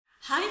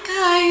Hi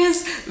guys,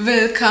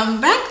 welcome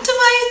back to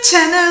my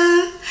channel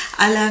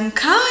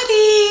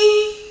Alankari.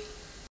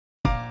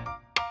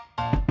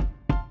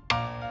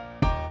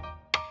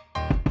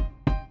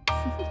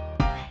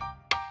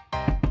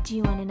 Do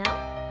you want to know?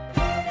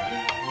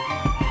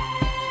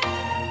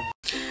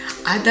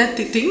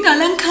 අදත් ඉතින්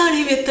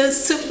අලංකාරී වෙත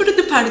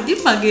සුපුරුදු පරිදි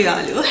මගේ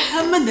යාළුවෝ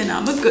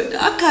හැමදෙනාම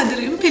ගොඩාක්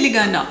ආදරෙන්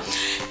පිළිගන්නවා.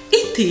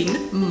 ඉතින්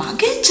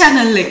මගේ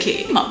channel එකේ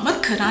මම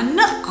කරන්න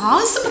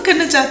ආසම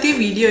කරන જાතිය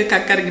වීඩියෝ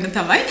එකක් අරගෙන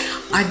තමයි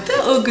අද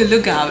ඔයගොල්ලෝ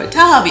ගාවට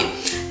ආවේ.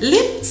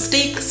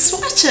 Lipstick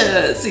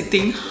swatches.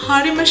 ඉතින්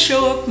හරිම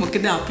ෂෝක්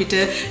මොකද අපිට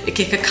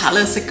එක එක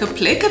colors එක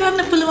play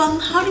කරන්න පුළුවන්.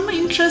 හරිම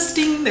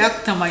interesting දෙයක්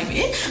තමයි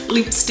මේ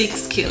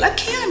lipsticks කියලා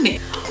කියන්නේ.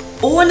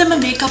 ඕනම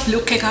මේකප්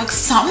ලුක් එකක්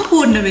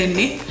සම්පූර්ණ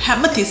වෙන්නේ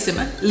හැමතිස්සෙම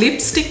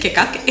ලිප්ස්ටික්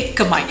එකක්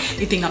එක්කමයි.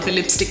 ඉතින් අපි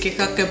ලිප්ස්ටික්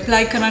එකක්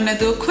ඇප්ලයි කරන්නේ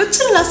නැතුව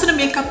කොච්චර ලස්සන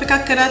මේකප් එකක්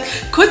කරත්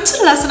කොච්චර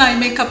ලස්සන අයි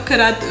මේකප්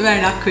කරත්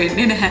වැඩක්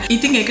වෙන්නේ නැහැ.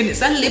 ඉතින් ඒක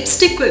නිසා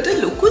ලිප්ස්ටික් වලට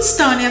ලොකු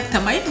ස්ථානයක්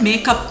තමයි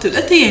මේකප් තුල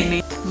තියෙන්නේ.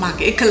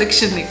 මගේ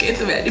කලෙක්ෂන් එකේ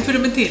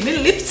වැඩිපුරම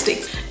තියෙන්නේ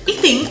ලිප්ස්ටික්ස්.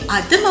 ඉතින්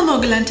අද මම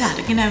ඔයගලන්ට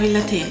අරගෙන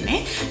ආවිල්ලා තියෙන්නේ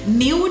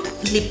nude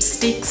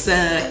lipsticks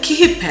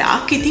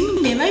කිහිපයක්. ඉතින්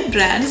මේවයි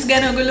brands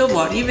ගැන ඔයගොල්ලෝ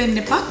worry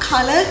වෙන්න එපා.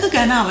 color එක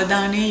ගැන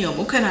අවධානය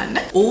යොමු කරන්න.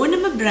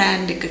 ඕනම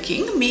brand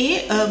එකකින් මේ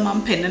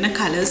මම පෙන්නන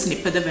colors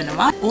නිපද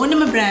වෙනවා.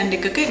 ඕනම brand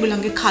එකක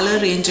ඒගොල්ලන්ගේ color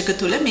range එක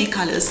තුල මේ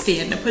colors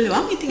තියෙන්න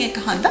පුළුවන්. ඉතින්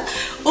ඒක හන්දා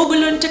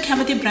ඔයගොල්ලන්ට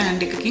කැමති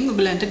brand එකකින්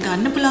ඔයගලන්ට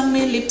ගන්න පුළුවන්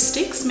මේ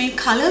lipsticks මේ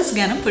colors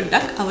ගැන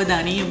පොඩ්ඩක්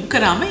අවධානය යොමු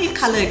කරාම මේ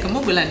color එකම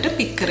ඔයගලන්ට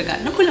pick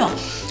කරගන්න පුළුවන්.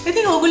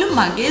 ඉතින් ඔයගොල්ලෝ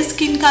මගේ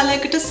skin color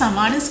එකට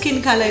සමාන skin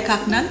color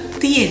එකක් නම්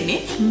තියෙන්නේ.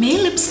 මේ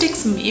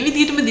lipsticks මේ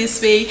විදිහටම this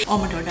way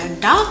ඔබට වඩා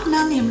dark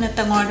නම් එහෙම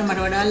නැත්නම් ඔයාලට මට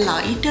වඩා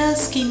lighter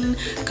skin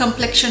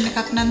complexion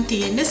එකක් නම්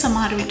තියෙන්නේ.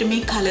 සමහර විට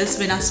මේ colors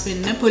වෙනස්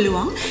වෙන්න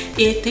පුළුවන්.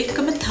 ඒත්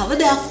එක්කම තව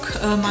දෙයක්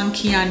මම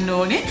කියන්න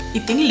ඕනේ.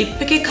 ඉතින්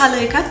lip එකේ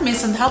color එකත් මේ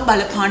සඳහා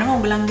බලපානවා.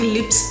 ඔයගලන්ගේ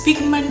lips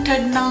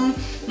pigmented නම්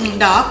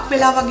dark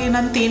වෙලා වගේ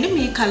නම් තියෙන්නේ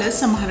මේ colors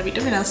සමහර විට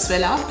වෙනස්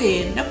වෙලා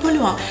පේන්න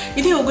පුළුවන්.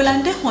 ඉතින්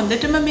ඔයගලන්ට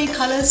හොඳටම මේ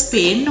colors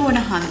පේන්න ඕන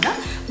හන්දා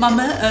මම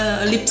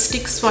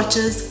lipstick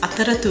swatches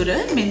අතරතුර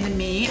මෙන්න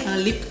මේ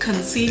lip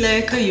concealer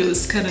එක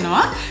use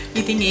කරනවා.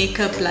 ඉතින් ඒක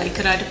apply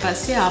කරාට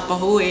පස්සේ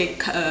ආපහු ඒ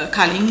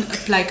කලින්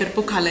apply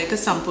කරපු color එක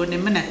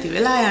සම්පූර්ණයෙන්ම නැති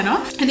වෙලා යනවා.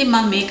 ඉතින්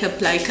මම මේක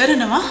apply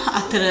කරනවා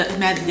අතර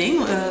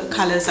මැද්දෙන්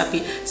colors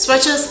අපි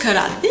swatches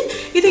කරද්දී.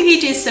 ඉතින්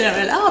ඊට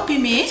ඉස්සරලා අපි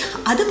මේ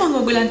අද මම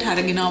ඔයගලන්ට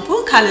අරගෙන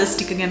ආපු colors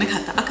ටික ගැන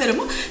කතා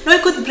කරමු.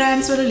 නොයෙකුත්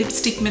brands වල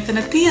lipstick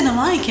මෙතන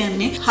තියෙනවා. ඒ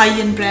කියන්නේ high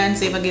end brands,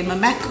 ඒ වගේම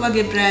MAC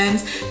වගේ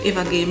brands, ඒ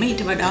වගේම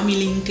ඊට වඩා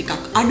මිලින්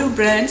ටිකක් අඩු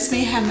brands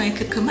මේ හැම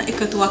එකකම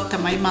එකතුවක්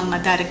තමයි මම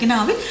අද අරගෙන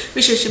ආවේ.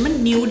 විශේෂයෙන්ම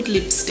nude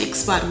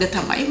lipsticks වර්ග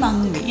තමයි මම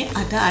මේ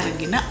අද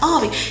අරගෙන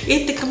ආවේ.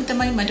 ඒත් එක්කම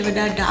තමයි මට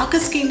වඩා dark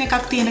skin එකක්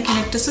තියෙන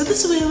කෙනෙක්ට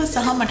සුදුසු වේව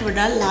සහ මට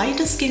වඩා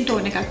light skin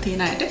tone එකක්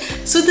තියෙන අයට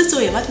සුදුසු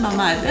වේවත්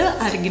මම අද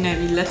අරගෙන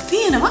ඇවිල්ලා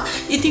තියෙනවා.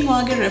 ඉතින්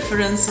ඔයාගේ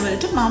reference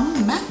වලට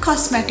මම MAC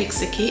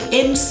Cosmetics එකේ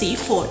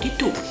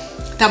NC42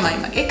 තමයි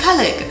මගේ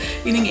color එක.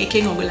 ඉතින්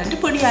ඒකෙන් ඔයගලන්ට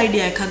පොඩි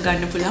idea එකක්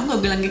ගන්න පුළුවන්.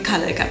 ඔයගලන්ගේ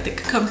color එකත්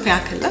එක්ක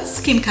compare කරලා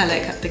skin color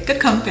එකත් එක්ක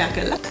compare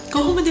කරලා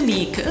කොහොමද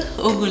මේක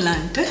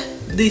ඔයගලන්ට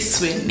this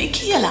වෙන්නේ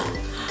කියලා.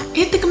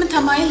 ඒත් එකම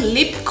තමයි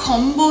lip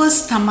combos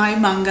තමයි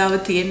මංගාව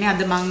තියෙන්නේ.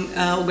 අද මං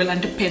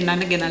ඔයගලන්ට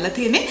පෙන්නන්න ගෙනල්ලා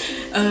තියෙන්නේ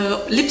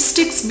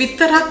lipsticks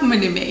විතරක්ම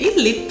නෙමෙයි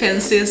lip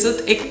pencils උත්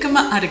එක්කම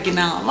අරගෙන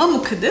ආවා.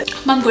 මොකද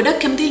මං ගොඩක්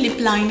කැමති lip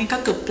line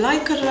එකක් apply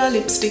කරලා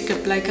lipstick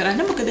apply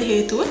කරන්න. මොකද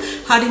හේතුව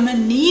හරිම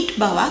neat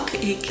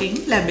බවක් ඒකෙන්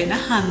ලැබෙන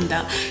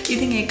හන්දා.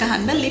 ඉතින් ඒක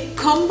හන්දා lip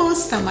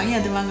combos තමයි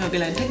අද මං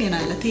ඔයගලන්ට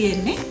ගෙනල්ලා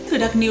තියෙන්නේ.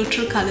 ගොඩක්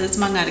neutral colors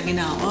මං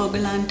අරගෙන ආවා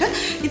ඔයගලන්ට.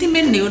 ඉතින්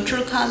මේ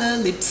neutral color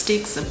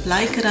lipsticks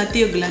apply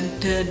කරද්දී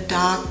ඔයගලන්ට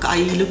dark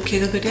eye look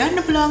එකකට යන්න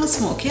පුළුවන්,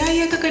 smoky eye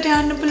එකකට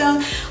යන්න පුළුවන්.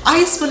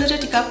 eyes වලට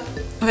ටිකක්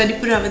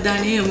වැඩිපුර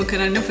අවධානය යොමු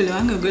කරන්න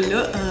පුළුවන්.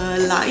 ඔයගොල්ලෝ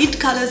light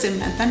colors එහෙම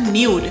නැත්නම්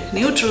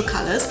neutral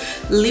colors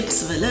lips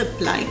වල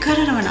apply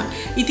කරනවා නම්.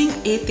 ඉතින්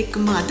ඒත්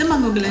එක්කම අද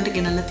මම ඔයගලන්ට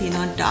ගෙනල්ලා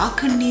තියෙනවා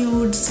dark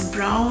nudes,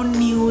 brown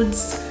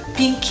nudes,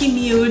 pinky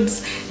nudes,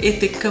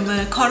 ඒත් එක්කම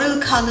coral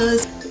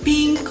colors,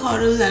 pink,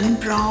 coral and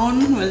brown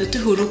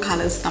වලට හුරු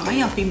colors තමයි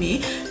අපි මේ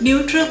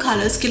neutral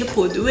colors කියලා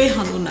පොදුවේ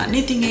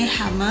හඳුන්වන්නේ. ඉතින් ඒ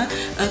හැම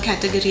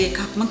category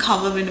එකක්ම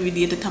cover වෙන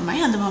විදිහට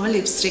තමයි අද මම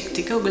lipstick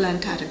ටික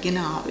ඔයගලන්ට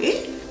අරගෙන ආවේ.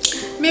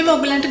 මේව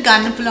ඔයගලන්ට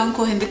ගන්න පුළුවන්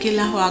කොහෙන්ද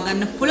කියලා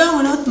හොයාගන්න පුළුවන්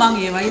වුණොත් මම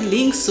ඒවයි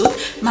links උත්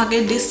මගේ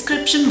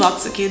description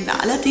box එකේ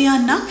දාලා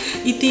තියන්නම්.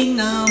 ඉතින්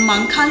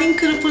මම කලින්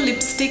කරපු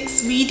lipsticks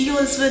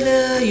videos වල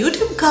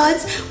YouTube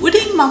cards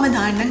උඩින් මම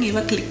දාන්නම්.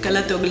 ඒවා click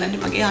කළාත් ඔයගලන්ට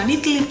මගේ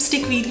අනිත්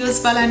lipstick videos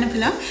බලන්න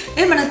පුළුවන්.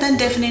 එහෙම නැත්නම්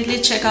definitely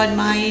check out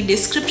my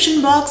description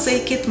box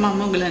එකෙත්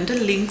මම ඔයගලන්ට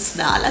links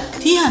දාලා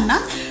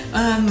තියන්නම්.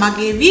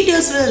 මගේ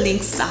videos වල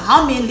links සහ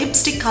මේ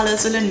lipstick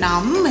colors වල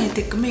නම් ඒත්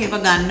එක්කම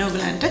ඒවා ගන්න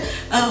ඔයගලන්ට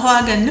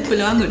හොයාගන්න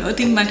පුළුවන් වුණොත්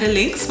ඉතින් මට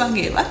links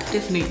වගේ ඒවත්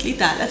definitely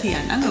දාලා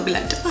තියන්නම්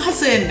ඔයගලන්ට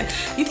පහසු වෙන්න.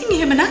 ඉතින්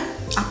එහෙමනම්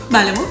අපි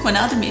බලමු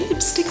මොනවද මේ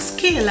lipsticks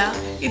කියලා.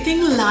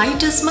 ඉතින්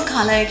lightestම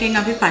color එකෙන්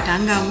අපි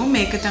පටන් ගමු.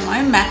 මේක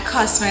තමයි MAC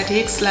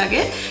Cosmetics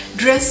ලගේ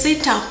Dress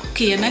It Up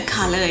කියන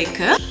color එක.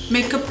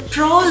 මේක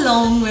pro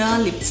long wear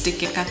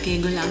lipstick එකක්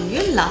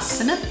ඒගොල්ලන්ගේ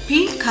ලස්සන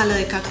pink color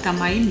එකක්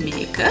තමයි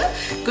මේක.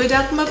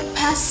 ගොඩක්ම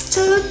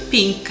pastel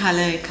pink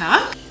color එකක්.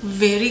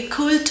 Very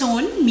cool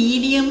tone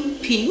medium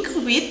pink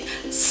with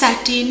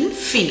satin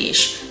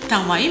finish.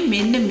 තමයි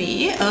මෙන්න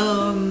මේ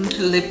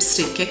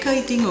lipstick එක.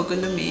 ඉතින්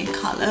ඔයගොල්ලෝ මේ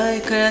color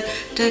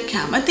එකට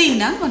කැමති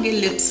නම් වගේ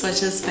lip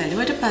swatches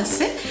බලුවට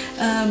පස්සේ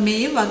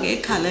මේ වගේ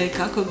color එකක්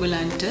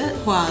ඔයගොල්ලන්ට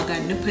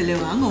හොයාගන්න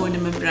පුළුවන්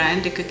ඕනම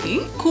brand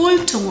එකකින්. Cool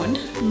tone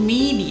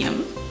medium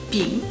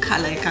pink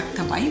color එකක්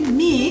තමයි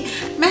මේ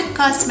MAC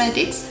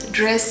Cosmetics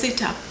Dress It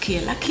Up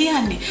කියලා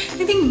කියන්නේ.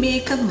 ඉතින්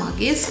මේක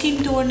මගේ skin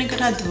tone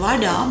එකටත්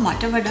වඩා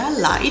මට වඩා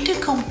lighter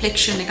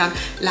complexion එකක්,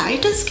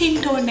 lighter skin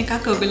tone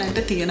එකක් ඔයගලන්ට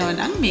තියෙනවා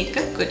නම් මේක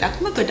ගොඩක්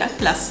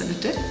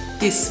ලස්සනට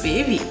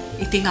දිස්වේවි.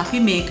 ඉතින් අපි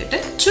මේකට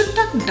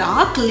චුට්ටක්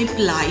dark lip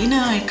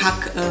liner එකක්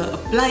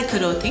apply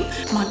කරොත්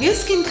මගේ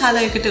skin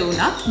color එකට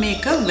උනත්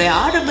මේක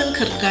wearable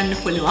කරගන්න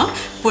පුළුවන්.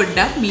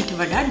 පොඩ්ඩක් මීට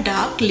වඩා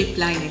dark lip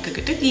liner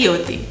එකකට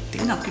ගියොත්.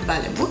 ඉතින් අපි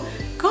බලමු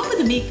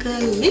කොහොමද මේක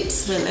lips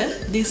වල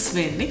දිස්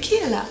වෙන්නේ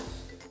කියලා.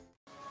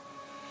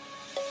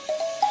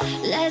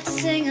 Let's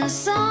sing a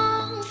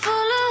song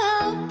full of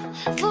hope,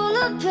 full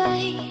of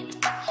pain.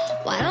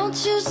 Why don't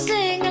you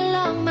sing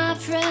along, my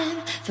friend?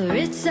 For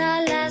it's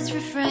our last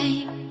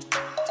refrain.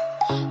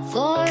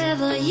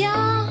 Forever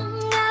young,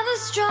 ever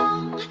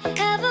strong,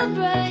 ever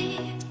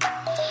brave.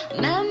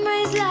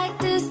 Memories like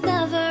this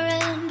never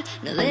end.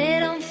 No, they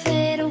don't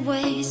fade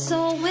away. So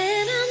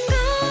when I'm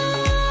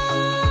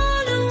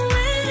gone, oh,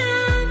 when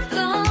I'm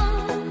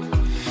gone,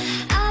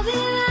 I'll be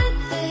right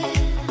there,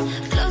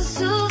 close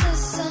to the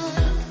sun.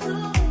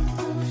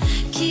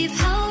 Keep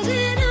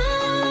holding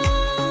on,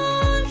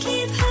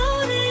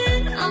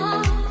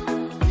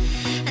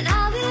 and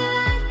I'll be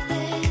right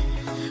there,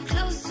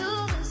 close to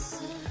the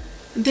sun.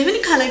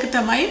 දෙවෙනි color එක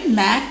තමයි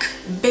MAC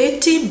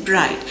Betty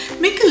Bright.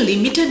 මේක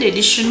limited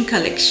edition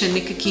collection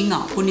එකකින්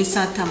ආපු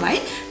නිසා තමයි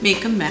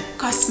මේක MAC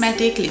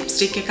Cosmetic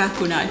lipstick එකක්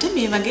වුණාට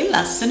මේ වගේ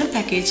ලස්සන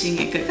packaging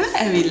එකක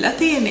ඇවිල්ලා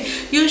තියෙන්නේ.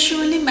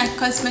 Usually MAC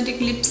Cosmetic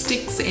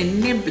lipsticks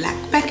එන්නේ black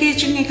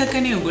packaging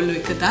එකකනේ. ඔයගොල්ලෝ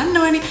ඒක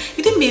දන්නවනේ.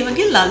 ඉතින් මේ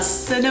වගේ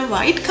ලස්සන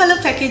white color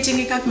packaging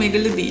එකක්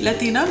මේගොල්ලෝ දීලා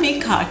තිනවා මේ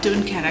cartoon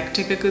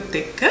character එකකුත්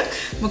එක්ක.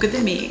 මොකද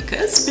මේක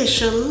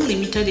special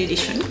limited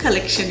edition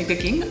collection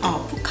එකකින්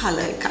ආපු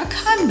color එකක්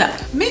හන්දා.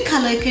 මේ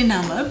color එකේ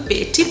නම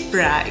Betty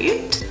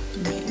Bright.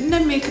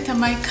 මෙන්න මේක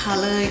තමයි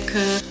color එක.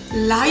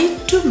 light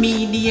to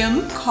medium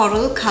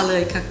coral color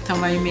එකක්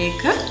තමයි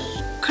මේක.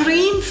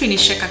 cream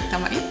finish එකක්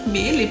තමයි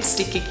මේ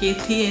lipstick එකේ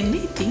තියෙන්නේ.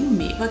 ඉතින්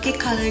මේ වගේ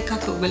color එකක්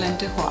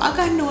ඔයගලන්ට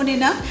හොයාගන්න ඕනේ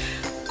නම්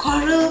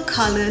coral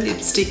color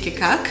lipstick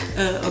එකක්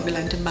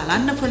ඔයගලන්ට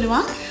බලන්න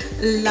පුළුවන්.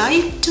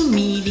 light to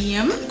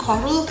medium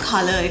coral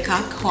color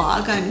එකක්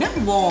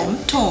හොයාගන්න warm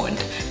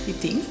toned.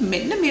 ඉතින්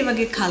මෙන්න මේ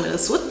වගේ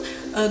colors උත්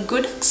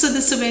ගොඩක්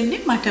සුදුසු වෙන්නේ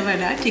මට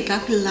වඩා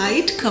ටිකක්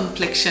light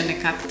complexion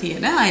එකක්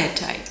තියෙන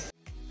අයටයි.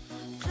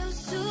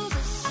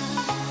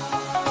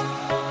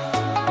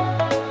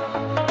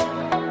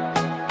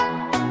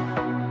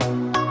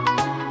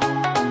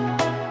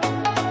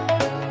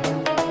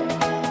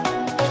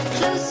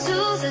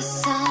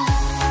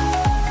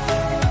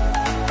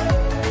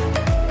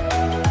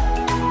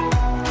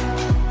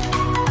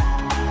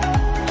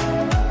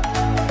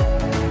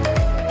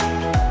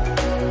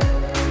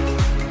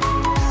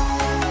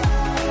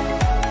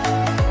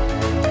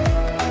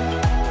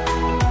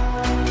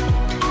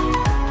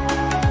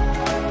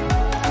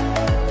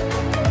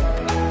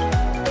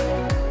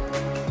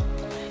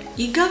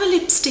 ඊගව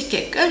lipstick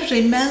එක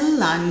Rimmel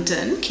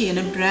London කියන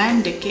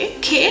brand එකේ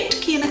Kate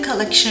කියන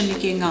collection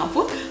එකෙන්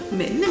ආපු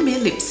මෙන්න මේ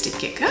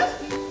lipstick එක.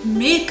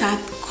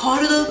 මේකත්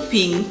coral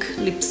pink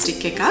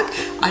lipstick එකක්.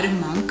 අර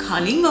මං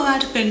කලින්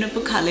ඔයාලට පෙන්නපු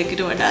color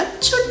එකට වඩා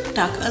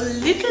චුට්ටක් a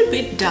little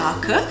bit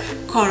darker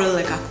coral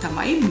එකක්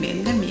තමයි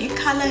මෙන්න මේ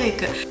color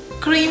එක.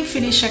 cream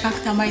finish එකක්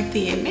තමයි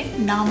තියෙන්නේ.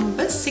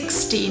 number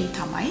 16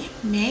 තමයි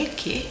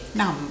මේකේ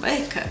number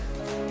එක.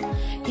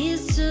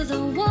 Here's to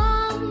the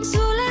ones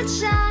who let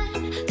shine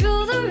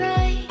through the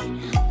rain,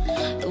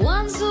 the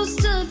ones who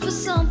stood for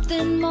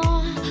something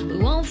more. We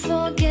won't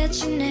forget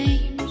your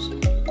names.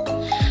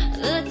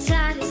 The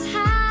tide is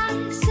high,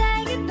 say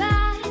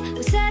goodbye,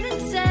 we're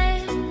setting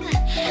sail,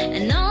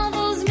 and all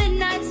those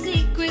midnight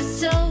secrets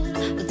told,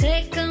 we'll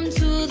take them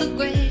to the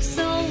grave.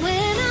 So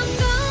when I'm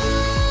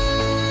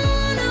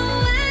gone, oh,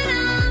 when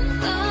I'm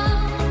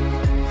gone,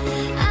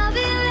 I'll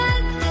be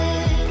right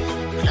there,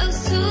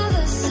 close to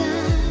the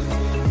sun.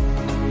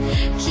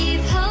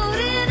 Keep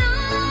holding on,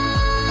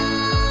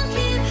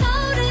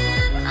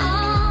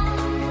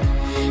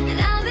 and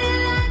I'll be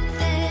right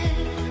there,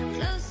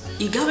 close to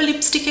ඊගව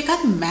lipstick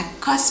එකත් MAC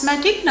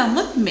Cosmetic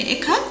නමුත්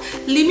මේකත්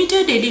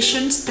limited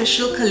edition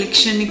special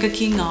collection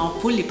එකකින්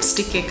ආපු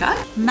lipstick එකක්.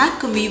 MAC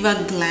Viva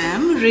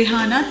Glam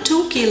Rihanna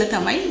 2 කියලා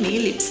තමයි මේ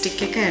lipstick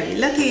එක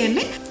ඇවිල්ලා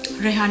තියෙන්නේ.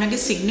 Rihannaගේ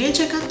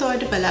signature එකත්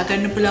ඔයාලට බලා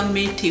ගන්න පුළුවන්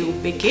මේ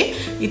tube එකේ.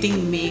 ඉතින්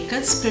මේක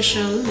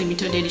special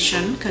limited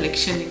edition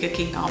collection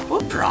එකකින් ආපු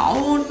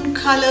brown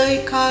color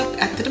එකක්.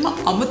 ඇත්තටම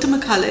අමුතුම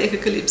color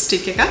එකක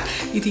lipstick එකක්.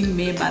 ඉතින්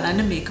මේ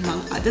බලන්න මේක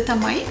මම අද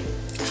තමයි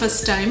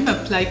first time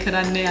apply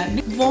කරන්න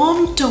යන්නේ.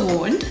 Warm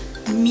toned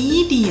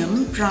medium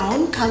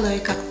brown color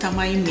එකක්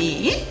තමයි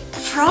මේ.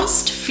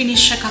 Frost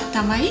finish එකක්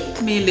තමයි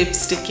මේ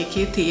lipstick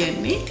එකේ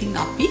තියෙන්නේ. ඉතින්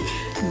අපි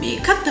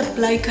මේකත්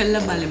apply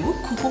කරලා බලමු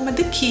කොහොමද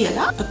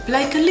කියලා.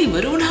 apply කරලා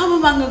ඉවර වුණාම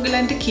මම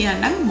ඔයගලන්ට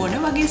කියන්නම් මොන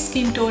වගේ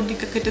skin tone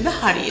එකකටද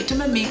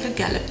හරියටම මේක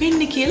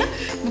ගැලපෙන්නේ කියලා.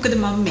 මොකද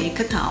මම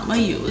මේක තාම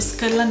use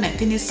කරලා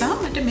නැති නිසා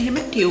මට මෙහෙම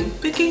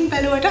tube එකකින්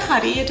බලුවට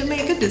හරියට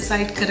මේක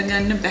decide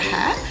කරගන්න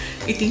බෑ.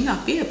 ඉතින්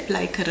අපි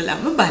apply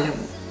කරලාම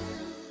බලමු.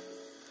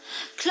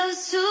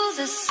 Close to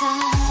the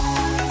sun.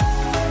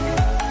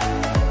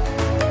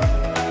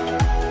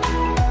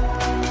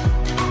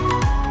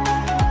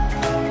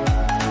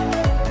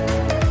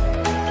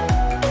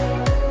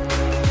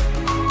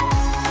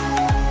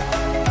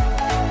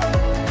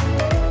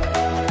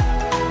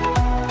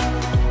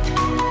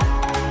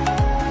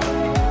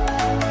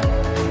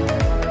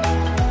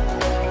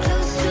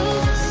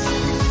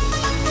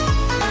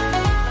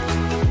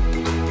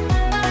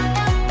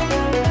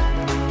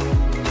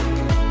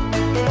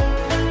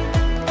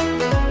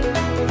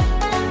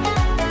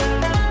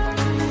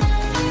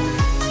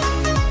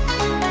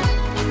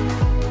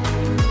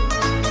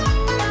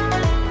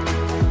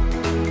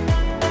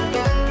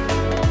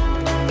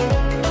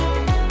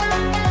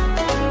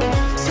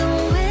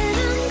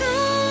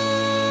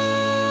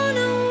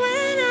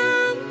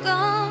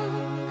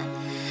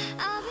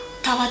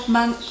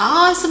 මං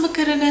ආසම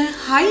කරන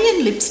high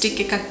end lipstick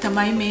එකක්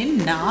තමයි මේ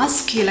Nars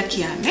කියලා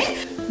කියන්නේ.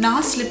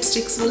 Nars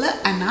lipsticks වල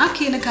Anna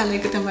කියන color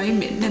එක තමයි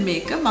මෙන්න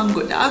මේක. මං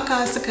ගොඩාක්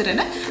ආස කරන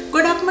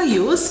ගොඩක්ම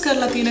use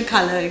කරලා තියෙන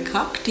color එකක්.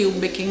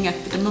 tube එකකින්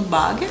ඇත්තටම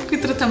භාගයක්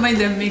විතර තමයි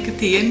දැන් මේක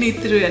තියෙන්නේ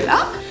ඉතුරු වෙලා.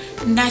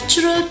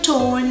 natural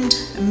toned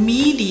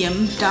medium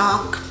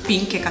dark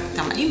pink එකක්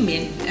තමයි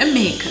මෙන්න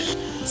මේක.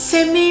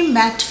 semi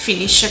matte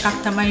finish එකක්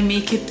තමයි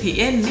මේකේ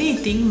තියෙන්නේ.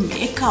 ඉතින්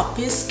මේක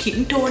අපේ skin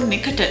tone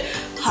එකට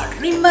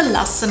හරිම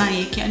ලස්සනයි.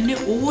 ඒ කියන්නේ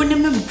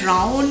ඕනෙම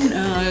brown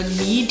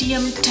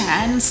medium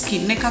tan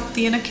skin එකක්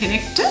තියෙන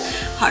කෙනෙක්ට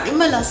හරිම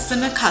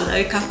ලස්සන color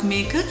එකක්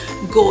මේක.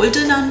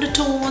 golden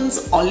undertones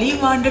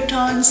olive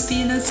undertones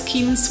තියෙන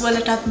skins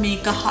වලටත්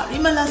මේක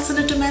හරිම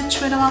ලස්සනට match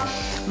වෙනවා.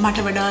 මට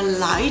වඩා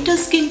lighter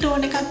skin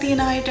tone එකක්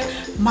තියෙන අයට,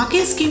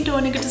 මගේ skin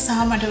tone එකට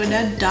සහ මට වඩා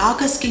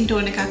darker skin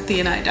tone එකක්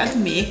තියෙන අයටත්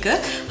මේක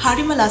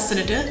හරිම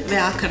ලස්සනට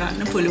wear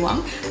කරන්න පුළුවන්.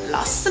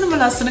 ලස්සනම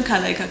ලස්සන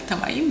color එකක්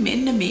තමයි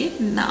මෙන්න මේ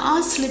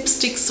Nars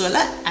lipsticks වල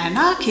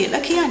Anna කියලා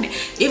කියන්නේ.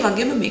 ඒ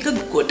වගේම මේක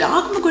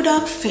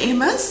ගොඩාක්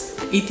famous.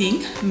 ඉතින්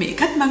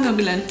මේකත් මම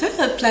ඔයගලන්ට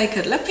apply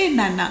කරලා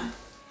පෙන්නන්නම්.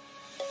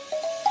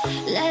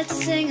 Let's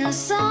sing a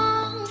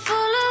song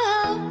full of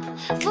hope,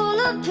 full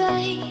of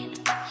pain.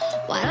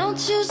 Why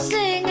don't you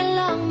sing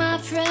along, my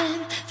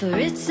friend? For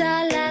it's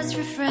our last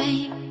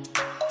refrain.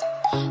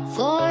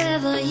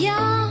 Forever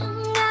young,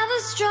 ever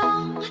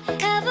strong,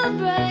 ever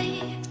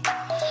brave.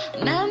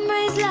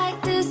 Memories like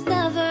this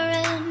never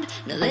end.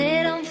 No,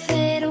 they don't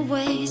fade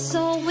away.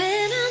 So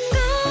when I'm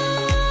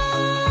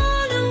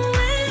gone, oh,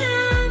 when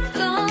I'm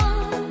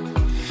gone,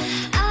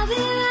 I'll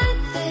be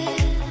right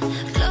there,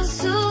 close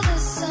to the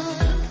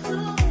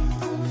sun.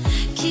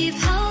 Keep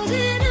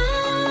holding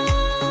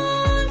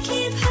on,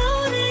 keep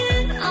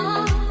holding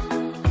on,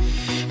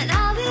 and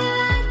I'll be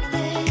right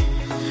there,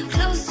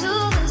 close to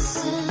the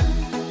sun,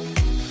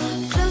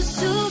 close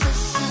to the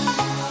sun.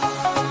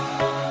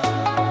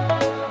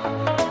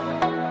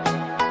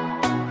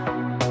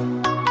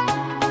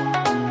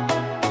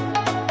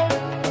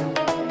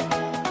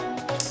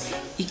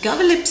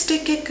 ඊගව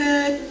lipstick එක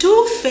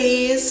Too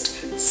Faced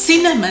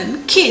Cinnamon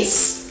Kiss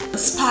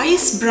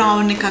Spice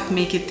Brown එකක්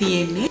මේකේ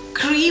තියෙන්නේ.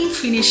 cream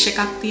finish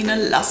එකක් තියෙන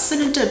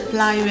ලස්සනට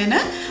apply වෙන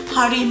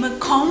හරිම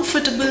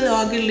comfortable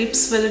ඔයගේ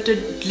lips වලට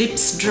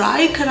lips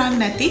dry කරන්නේ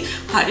නැති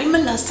හරිම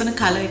ලස්සන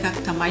color එකක්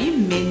තමයි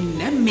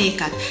මෙන්න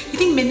මේකත්.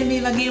 ඉතින් මෙන්න මේ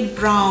වගේ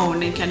brown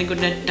ඒ කියන්නේ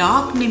ගොඩ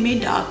dark නෙමෙයි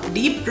dark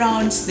deep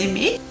browns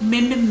නෙමෙයි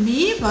මෙන්න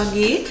මේ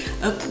වගේ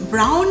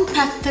brown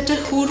පැත්තට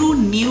හුරු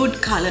nude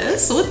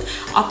colors උත්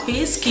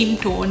අපේ skin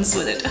tones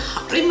වලට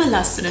හරිම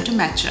ලස්සනට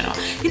match වෙනවා.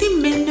 ඉතින්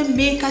මෙන්න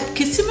මේකත්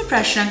කිසිම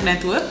ප්‍රශ්නයක්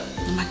නැතුව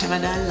මට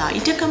වඩා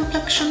lighter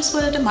complexions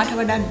වලට මට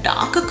වඩා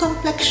darker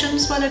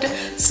complexions වලට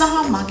සහ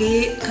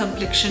මගේ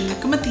complexion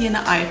එකම තියෙන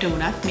අයට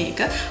වුණත්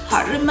මේක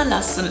හරිම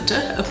ලස්සනට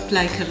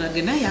apply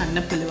කරගෙන යන්න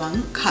පුළුවන්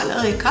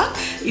color එකක්.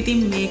 ඉතින්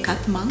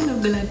මේකත් මම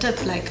ඔයගලන්ට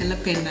apply කරලා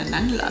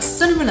පෙන්නන්නම්.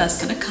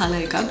 ලස්සන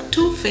color එකක්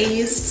Too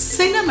Faced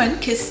Cinnamon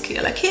Kiss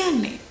කියලා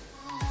කියන්නේ.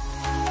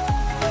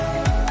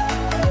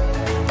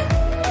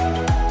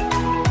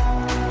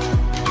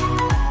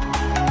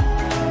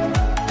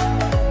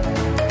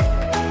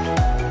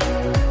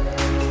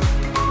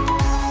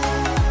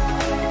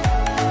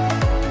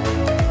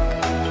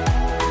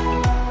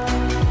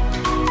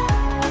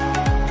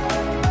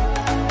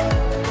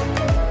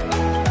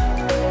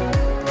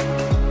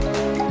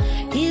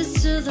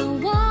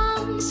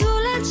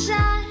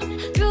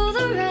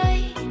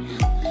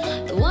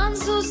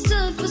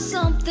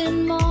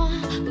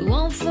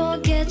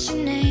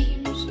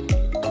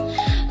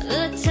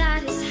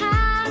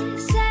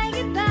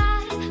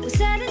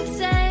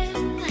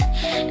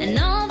 And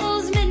all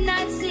those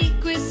midnight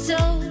secrets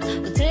told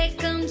will take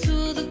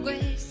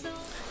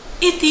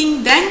ඉතින්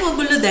දැන්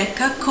ඔයගොල්ලෝ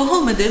දැක්කා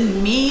කොහොමද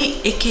මේ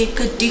එක එක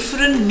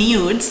different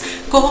nudes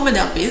කොහොමද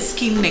අපේ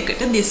skin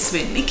එකට දිස්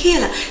වෙන්නේ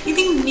කියලා.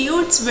 ඉතින්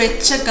nudes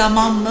වෙච්ච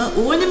ගමන්ම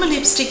ඕනෙම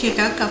lipstick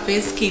එකක් අපේ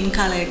skin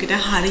color එකට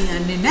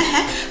හරියන්නේ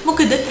නැහැ.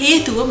 මොකද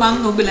හේතුව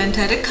මම ඔයගලන්ට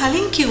අර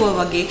කලින් කිව්වා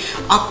වගේ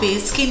අපේ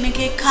skin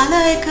එකේ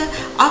color එක,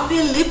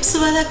 අපේ lips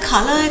වල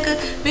color එක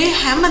මේ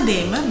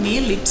හැමදේම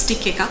මේ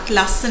lipstick එකක්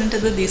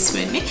ලස්සනටද දිස්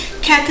වෙන්නේ,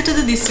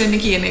 කැතටද දිස්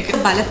වෙන්නේ කියන එක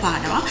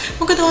බලපානවා.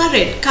 මොකද ඔයා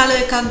red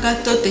color එකක්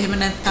ගත්තොත් එහෙම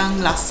නැත්නම්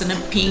ලස්සන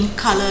pink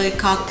color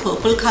එකක්,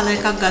 purple color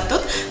එකක්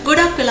ගත්තොත්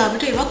ගොඩක්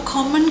වෙලාවට ඒවා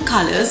common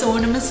colors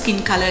ඕනම skin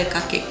color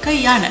එකක් එක්ක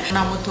යන.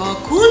 නමුත්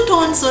ඔයා cool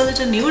tones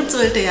වලට nudes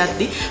වලට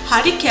යද්දි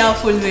හරි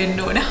careful වෙන්න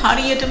ඕනේ.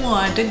 හරියටම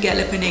ඔයාට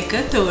ගැළපෙන එක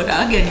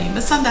තෝරා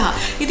ගැනීම සඳහා.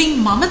 ඉතින්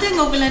මම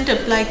දැන් ඔයගලන්ට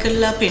apply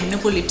කරලා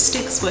පෙන්නපු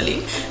lipsticks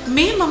වලින්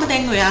මේ මම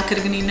දැන් ඔයා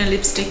කරගෙන ඉන්න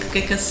lipstick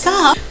එක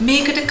සහ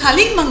මේකට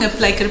කලින් මම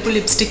apply කරපු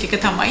lipstick එක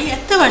තමයි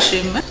ඇත්ත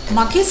වශයෙන්ම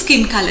මගේ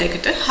skin color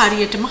එකට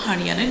හරියටම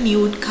හරියන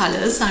nude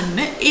colors අන්න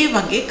ඒ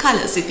වගේ colors.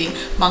 ඉතින්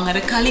මම අර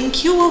කලින්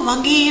කිව්වා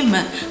වගේම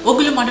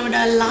ඔයගොල්ලෝ මට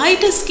වඩා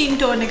light skin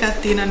tone එකක්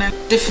තියෙනවා නම්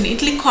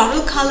definitely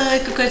coral color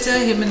එකකට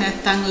එහෙම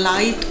නැත්නම්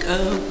light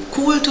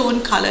cool tone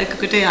color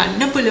එකකට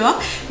යන්න පුළුවන්.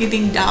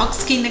 ඉතින් dark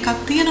skin එකක්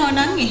තියෙනවා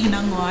නම්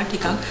එහෙනම් ඔයා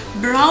ටිකක්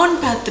brown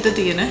පැත්තට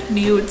තියෙන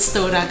nudes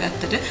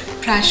තෝරාගත්තට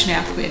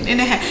ප්‍රශ්නයක් වෙන්නේ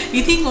නැහැ.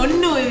 ඉතින්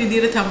ඔන්න ඔය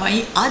විදිහට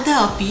තමයි අද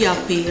අපි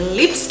අපේ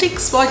lipstick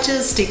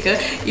swatches ටික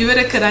ඉවර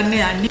කරන්න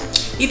යන්නේ.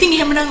 ඉතින්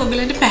එහෙමනම්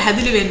ඔයගලන්ට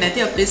පැහැදිලි වෙන්න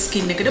ඇති අපේ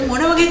skin එකට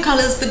මොන වගේ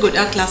colors ද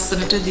ගොඩක්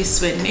ලස්සනට දිස්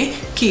වෙන්නේ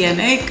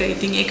කියන එක.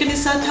 ඉතින් ඒක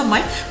නිසා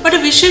තමයි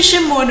මට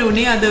විශේෂයෙන්ම ඕන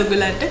උනේ අද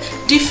ඔයගලන්ට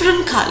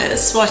different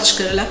colors swatch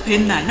කරලා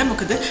පෙන්නන්න.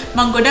 මොකද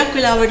මම ගොඩක්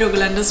වෙලාවට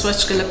ඔයගලන්ට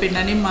swatch කරලා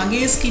පෙන්නන්නේ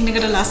මගේ skin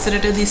එකට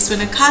ලස්සනට දිස්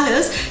වෙන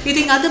colors.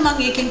 ඉතින් අද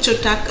මම එකෙන්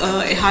චුට්ටක්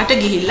එහාට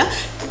ගිහිල්ලා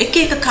එක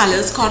එක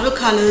colors, coral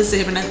colors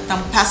එහෙම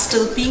නැත්නම්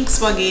pastel pinks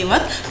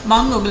වගේවත්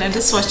මම ඔයගලන්ට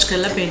swatch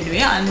කරලා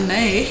පෙන්නුවේ අන්න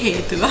ඒ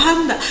හේතුව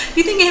හන්දා.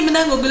 ඉතින්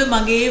එහෙමනම් ඔයගොල්ලෝ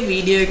මගේ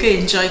වීඩියෝ එක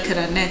enjoy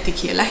කරන්න ඇති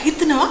කියලා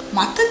හිතනවා.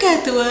 මතක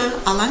ඇතුව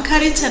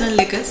අලංකාරී channel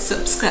එක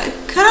subscribe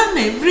කරන්න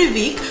every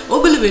week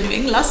ඔයගොල්ලෝ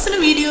වෙනුවෙන් ලස්සන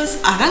videos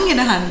අරන්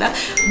එන හන්දා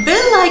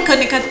bell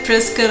icon එකත්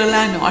press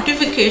කරලා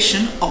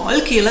notification all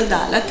කියලා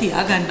දාලා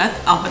තියාගන්නත්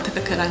අමතක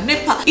කරන්න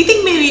එපා.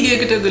 ඉතින් මේ වීඩියෝ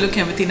එකට ඔයගොල්ලෝ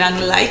කැමති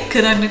නම් like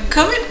කරන්න,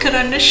 comment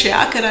කරන්න,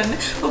 share කරන්න.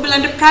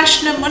 ඔයගලන්ට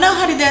ප්‍රශ්න මොනවා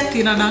හරි දෙයක්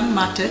තියෙනවා නම්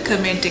මට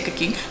කමෙන්ට්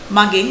එකකින්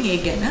මගෙන් ඒ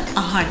ගැන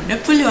අහන්න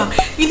පුළුවන්.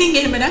 ඉතින්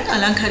එහෙමනම්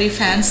අලංකාරී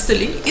fans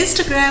තුලින්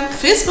Instagram,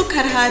 Facebook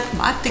කරහත්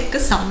මාත් එක්ක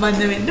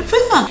සම්බන්ධ වෙන්න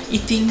පුළුවන්.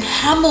 ඉතින්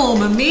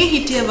හැමෝම මේ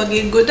හිටිය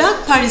වගේ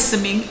ගොඩක්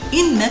පරිස්සමින්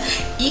ඉන්න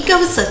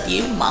ඊගව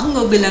සතියේ මං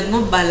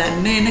ඔයගලන්ව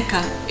බලන්න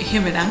එනකම්.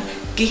 එහෙමනම්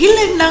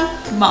ගිහින් එන්නම්.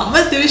 මම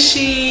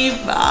දුෂී.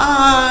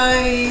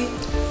 බයි.